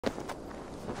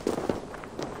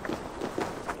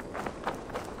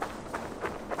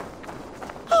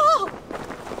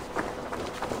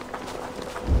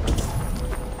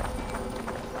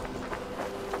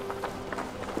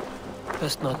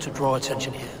Best not to draw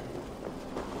attention here.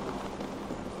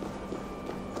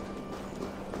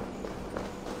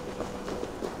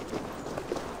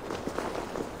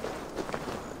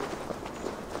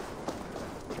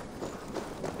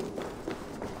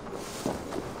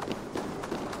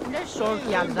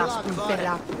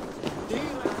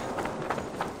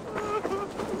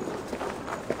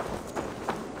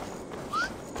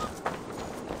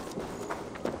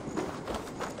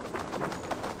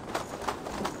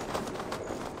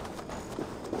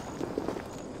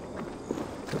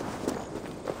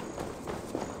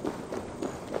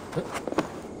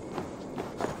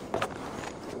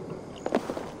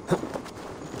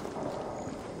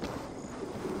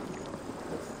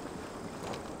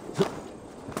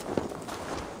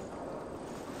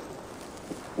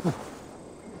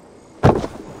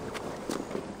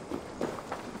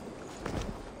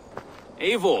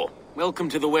 Eivor, welcome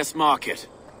to the West Market.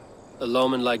 A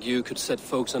lawman like you could set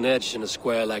folks on edge in a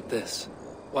square like this.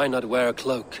 Why not wear a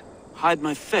cloak? Hide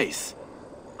my face?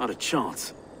 Not a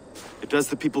chance. It does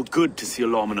the people good to see a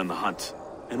lawman on the hunt.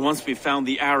 And once we've found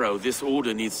the arrow, this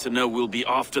order needs to know we'll be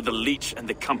after the leech and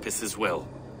the compass as well.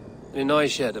 Any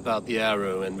noise yet about the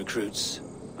arrow and recruits?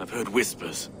 I've heard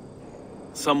whispers.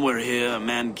 Somewhere here, a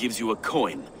man gives you a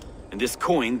coin, and this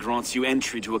coin grants you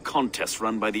entry to a contest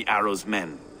run by the arrow's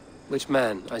men. Which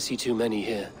man? I see too many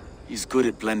here. He's good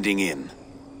at blending in.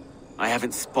 I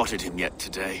haven't spotted him yet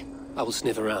today. I will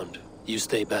sniff around. You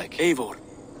stay back. Eivor,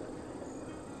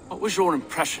 what was your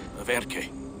impression of Erke?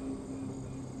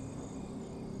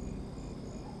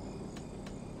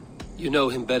 You know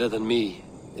him better than me.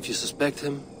 If you suspect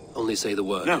him, only say the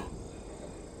word. No.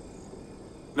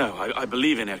 No, I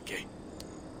believe in Erke.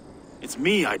 It's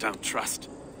me I don't trust.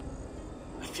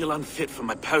 I feel unfit for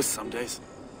my post some days.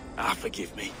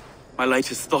 Forgive me. My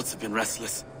latest thoughts have been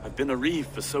restless. I've been a reeve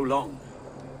for so long,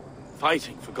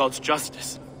 fighting for God's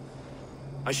justice.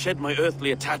 I shed my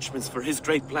earthly attachments for his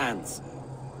great plans.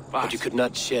 But you could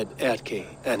not shed Erke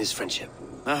and his friendship.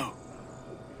 No.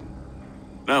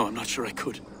 No, I'm not sure I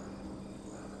could.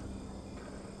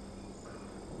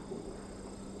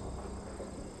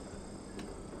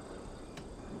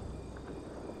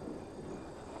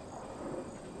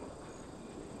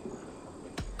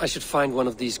 I should find one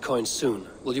of these coins soon.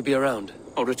 Will you be around?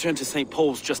 I'll return to St.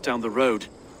 Paul's just down the road.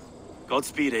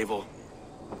 Godspeed, Eivor.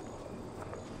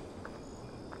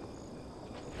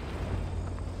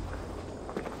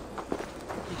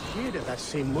 Hier dat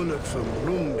sy monnik van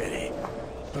Bloomberry.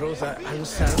 Brother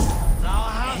Anselm.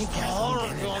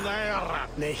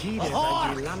 Nee, hier dat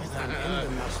die lamp aan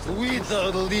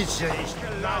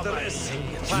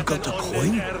You got the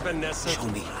coin? Show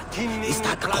me. Is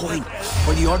that the coin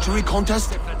for the archery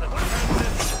contest?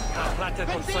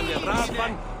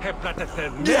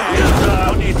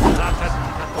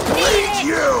 Lead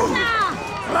you!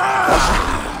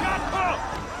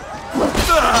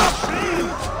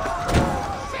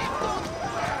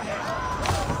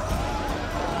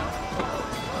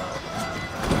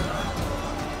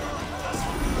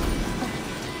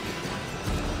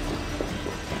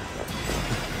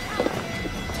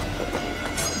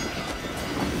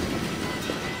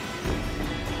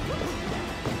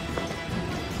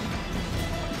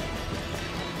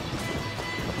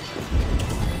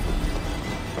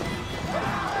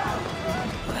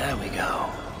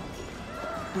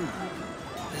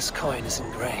 This coin is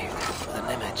engraved with an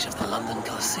image of the London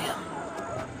Colosseum.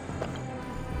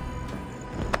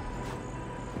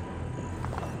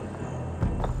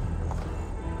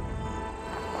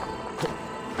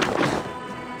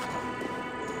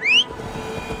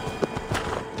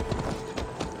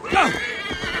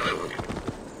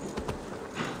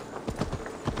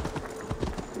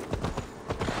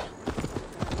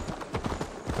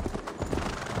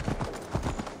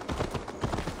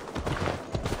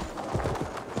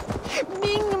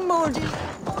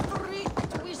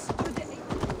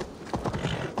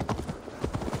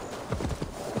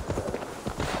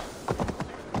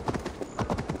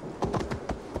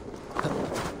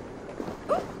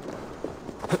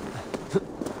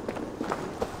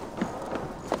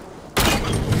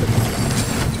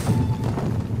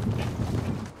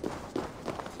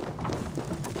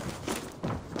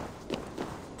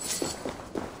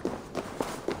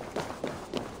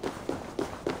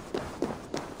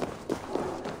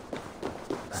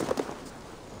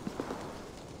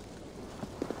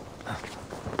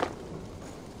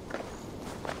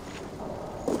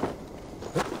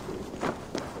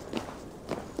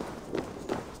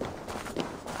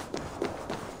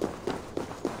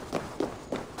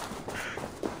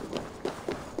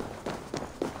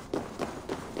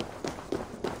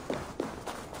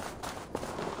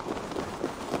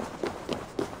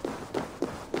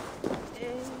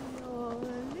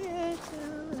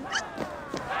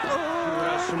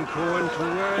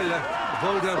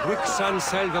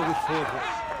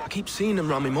 I keep seeing them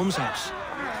round my mum's house.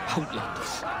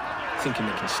 Outlanders. Thinking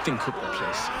they can stink up the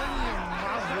place.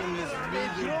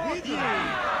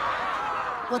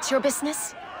 What's your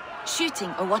business?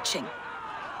 Shooting or watching?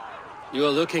 You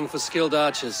are looking for skilled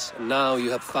archers, and now you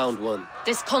have found one.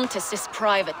 This contest is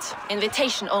private.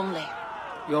 Invitation only.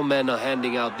 Your men are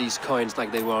handing out these coins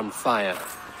like they were on fire.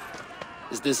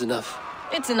 Is this enough?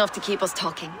 It's enough to keep us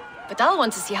talking. But I'll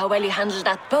want to see how well you handle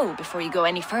that bow before you go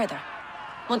any further.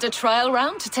 Want a trial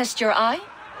round to test your eye?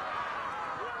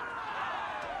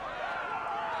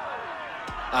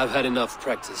 I've had enough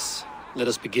practice. Let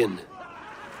us begin.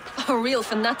 A real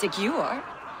fanatic you are.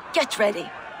 Get ready.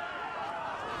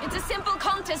 It's a simple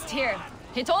contest here.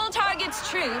 Hit all targets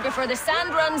true before the sand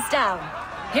runs down.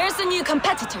 Here's the new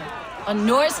competitor, a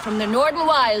Norse from the northern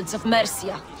wilds of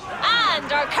Mercia.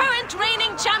 And our current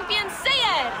reigning champion,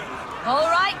 Seir! All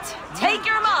right, take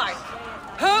your mark.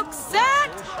 Hook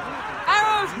set!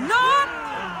 Arrows not!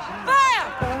 Fire!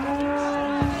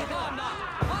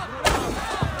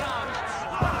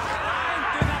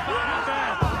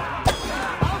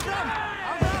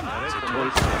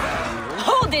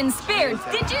 Odin spear,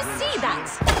 did you see that?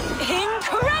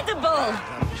 Incredible!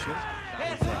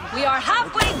 We are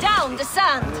halfway down the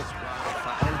sand.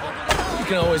 You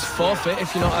can always forfeit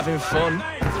if you're not having fun.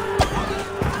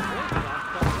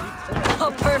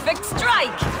 A perfect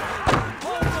strike!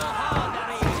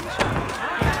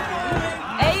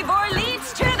 Eivor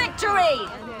leads to victory!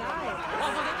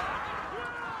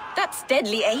 That's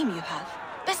deadly aim you have.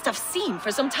 Best I've seen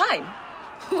for some time.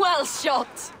 Well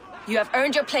shot! You have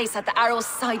earned your place at the arrow's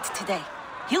side today.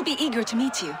 He'll be eager to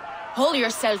meet you. Hold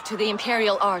yourself to the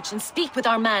Imperial Arch and speak with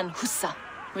our man, Hussa.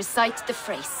 Recite the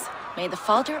phrase. May the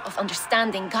Father of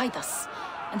Understanding guide us.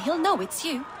 And he'll know it's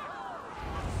you.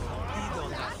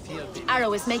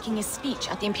 Arrow is making his speech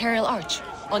at the Imperial Arch.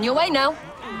 On your way now.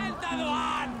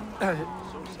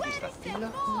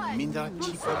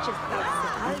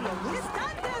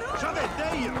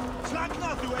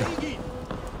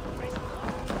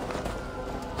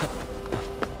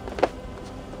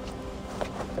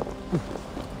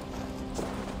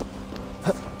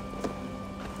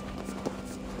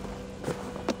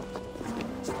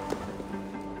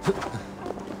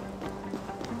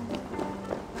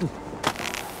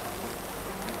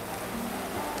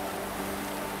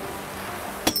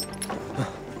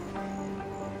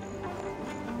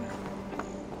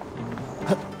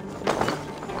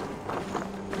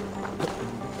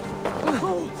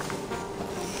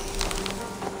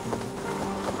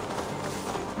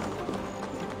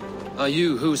 Are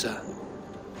you Husa?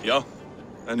 Yeah,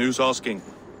 and who's asking?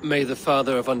 May the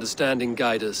Father of Understanding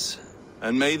guide us.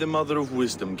 And may the Mother of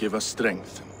Wisdom give us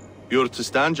strength. You're to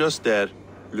stand just there,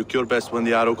 look your best when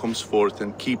the arrow comes forth,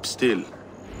 and keep still.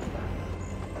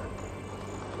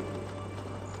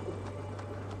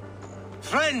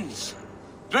 Friends,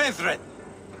 brethren,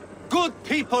 good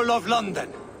people of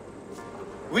London,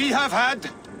 we have had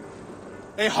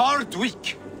a hard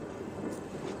week.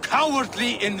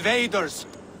 Cowardly invaders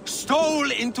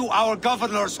stole into our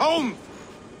governor's home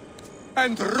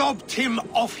and robbed him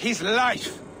of his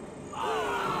life.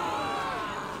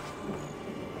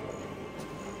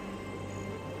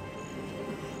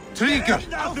 Trigger,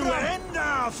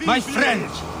 my friend,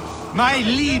 my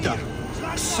leader,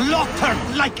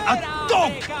 slaughtered like a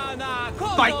dog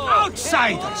by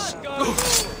outsiders.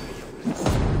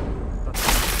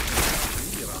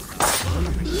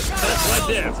 That's right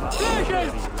there.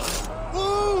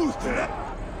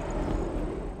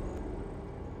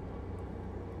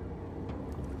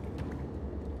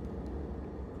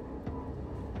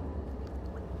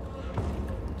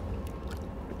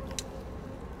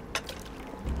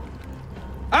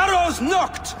 Arrows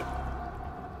knocked!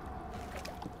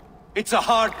 It's a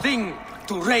hard thing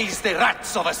to raise the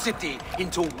rats of a city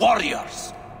into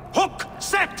warriors. Hook,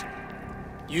 set!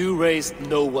 You raised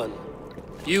no one.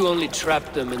 You only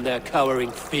trapped them in their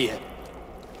cowering fear.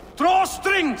 Draw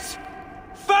strings!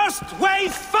 First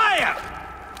wave fire!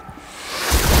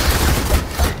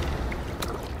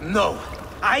 No,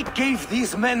 I gave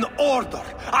these men order.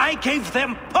 I gave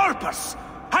them purpose.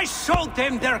 I showed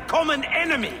them their common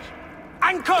enemy.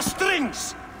 Anchor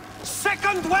strings!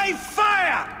 Second wave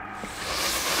fire!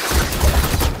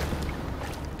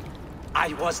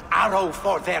 I was arrow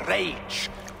for their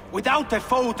rage. Without a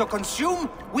foe to consume,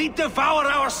 we devour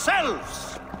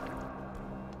ourselves!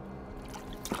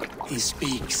 He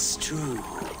speaks true.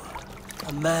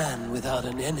 A man without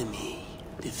an enemy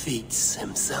defeats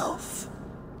himself.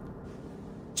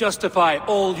 Justify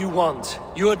all you want.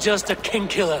 You're just a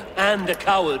king-killer and a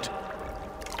coward.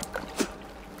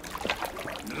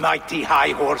 mighty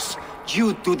high horse.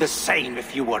 You'd do the same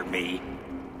if you were me.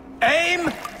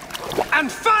 Aim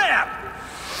and fire!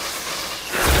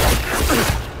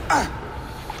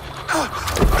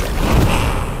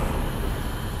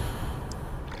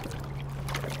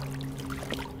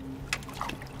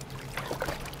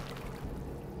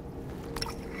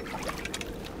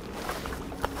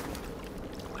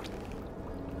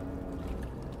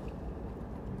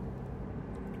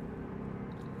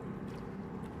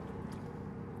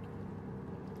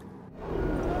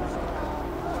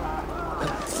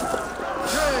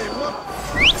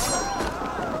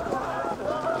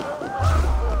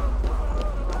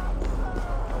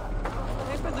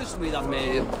 Smida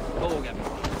med bågen.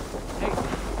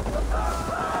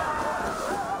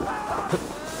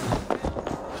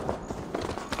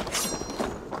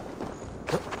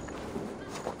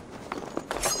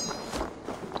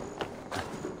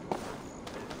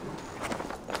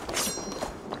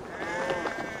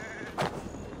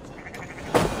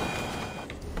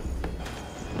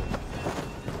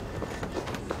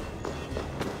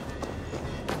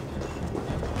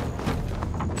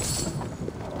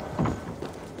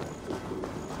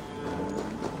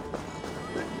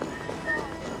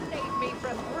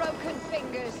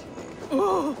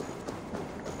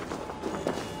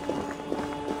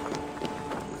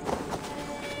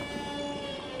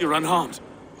 You're unharmed.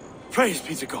 Praise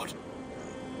be to God.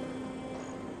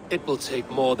 It will take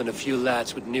more than a few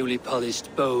lads with newly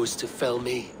polished bows to fell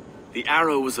me. The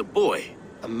arrow was a boy.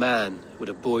 A man with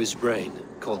a boy's brain,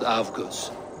 called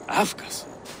Avgus. Avgus?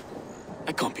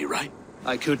 That can't be right.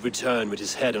 I could return with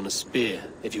his head on a spear,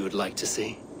 if you would like to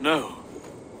see. No.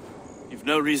 You've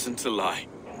no reason to lie.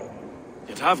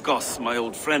 Yet Avgos, my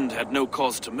old friend, had no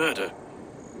cause to murder.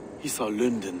 He saw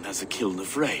London as a kiln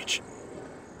of rage,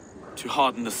 to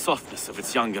harden the softness of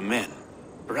its younger men.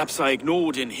 Perhaps I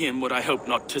ignored in him what I hoped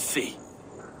not to see.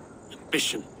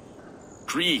 Ambition,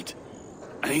 greed,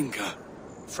 anger.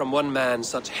 From one man,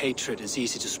 such hatred is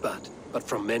easy to spot, but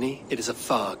from many, it is a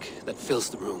fog that fills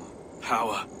the room.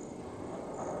 Power.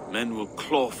 Men will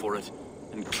claw for it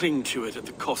and cling to it at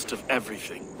the cost of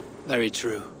everything. Very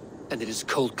true. And it is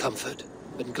cold comfort,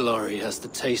 when glory has the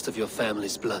taste of your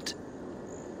family's blood.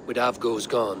 With Avgos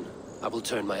gone, I will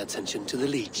turn my attention to the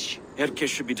Leech. Erke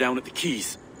should be down at the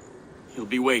quays. He'll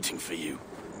be waiting for you.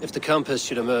 If the compass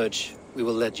should emerge, we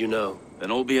will let you know.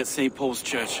 Then I'll be at St. Paul's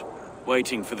Church,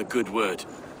 waiting for the good word.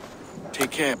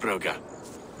 Take care, Broga.